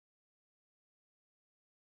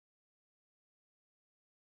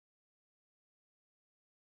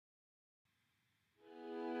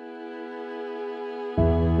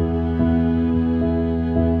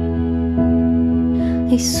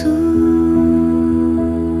Iisus,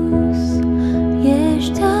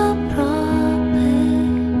 ești aproape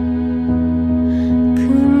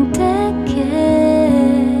când te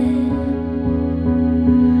chem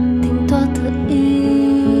din toată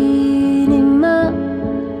inima.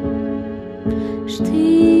 Știi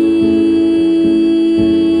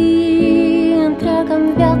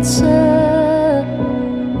întreaga-mi viață,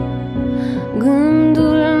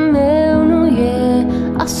 gândul meu nu e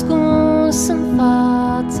ascuns în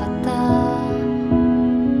fața ta.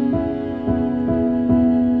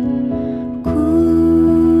 Cum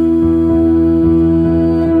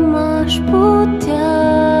aș putea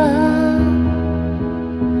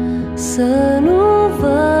să nu văd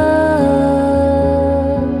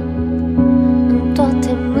în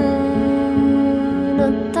toate mâna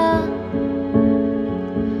ta,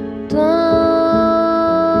 Doamne,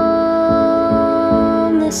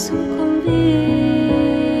 sunt convins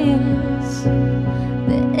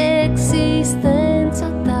de existența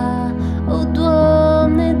ta, o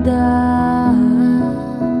Doamne, da.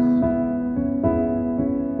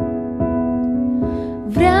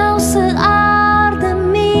 Vreau să ardă în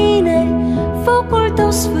mine focul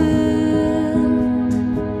tău sfânt,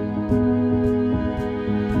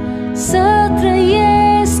 să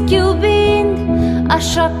trăiesc iubind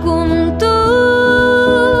așa cum tu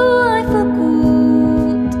ai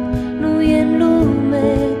făcut. Nu e în lume,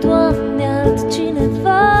 Doamne,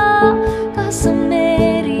 altcineva ca să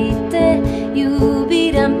merite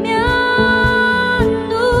iubirea mea.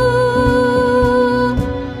 Nu.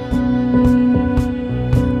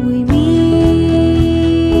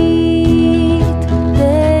 Uimit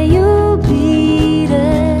de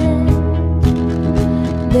iubire,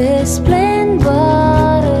 de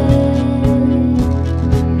splendoare,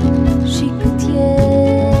 și cât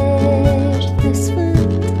ești de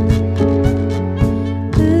sfânt,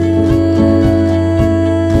 îmi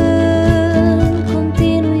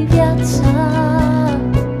continui viața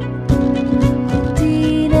cu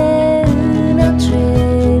tine în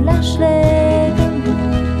același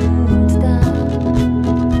legământ, da.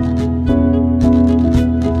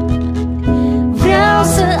 Vreau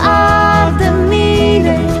să ardă în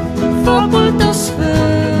mine focul tău sfânt,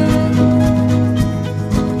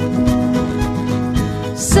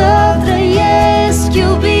 să trăiesc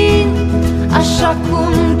iubind așa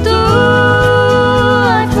cum tu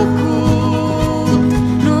ai făcut.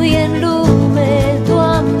 Nu e în lume,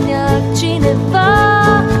 Doamne, altcineva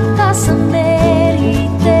ca să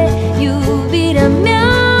merite iubirea mea.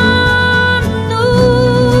 Nu.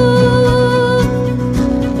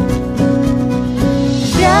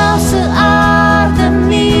 Vreau să ardă în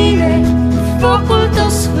mine focul tău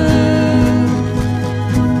sfânt,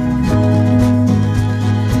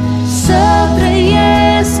 să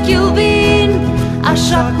trăiesc iubind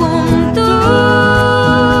așa cum tu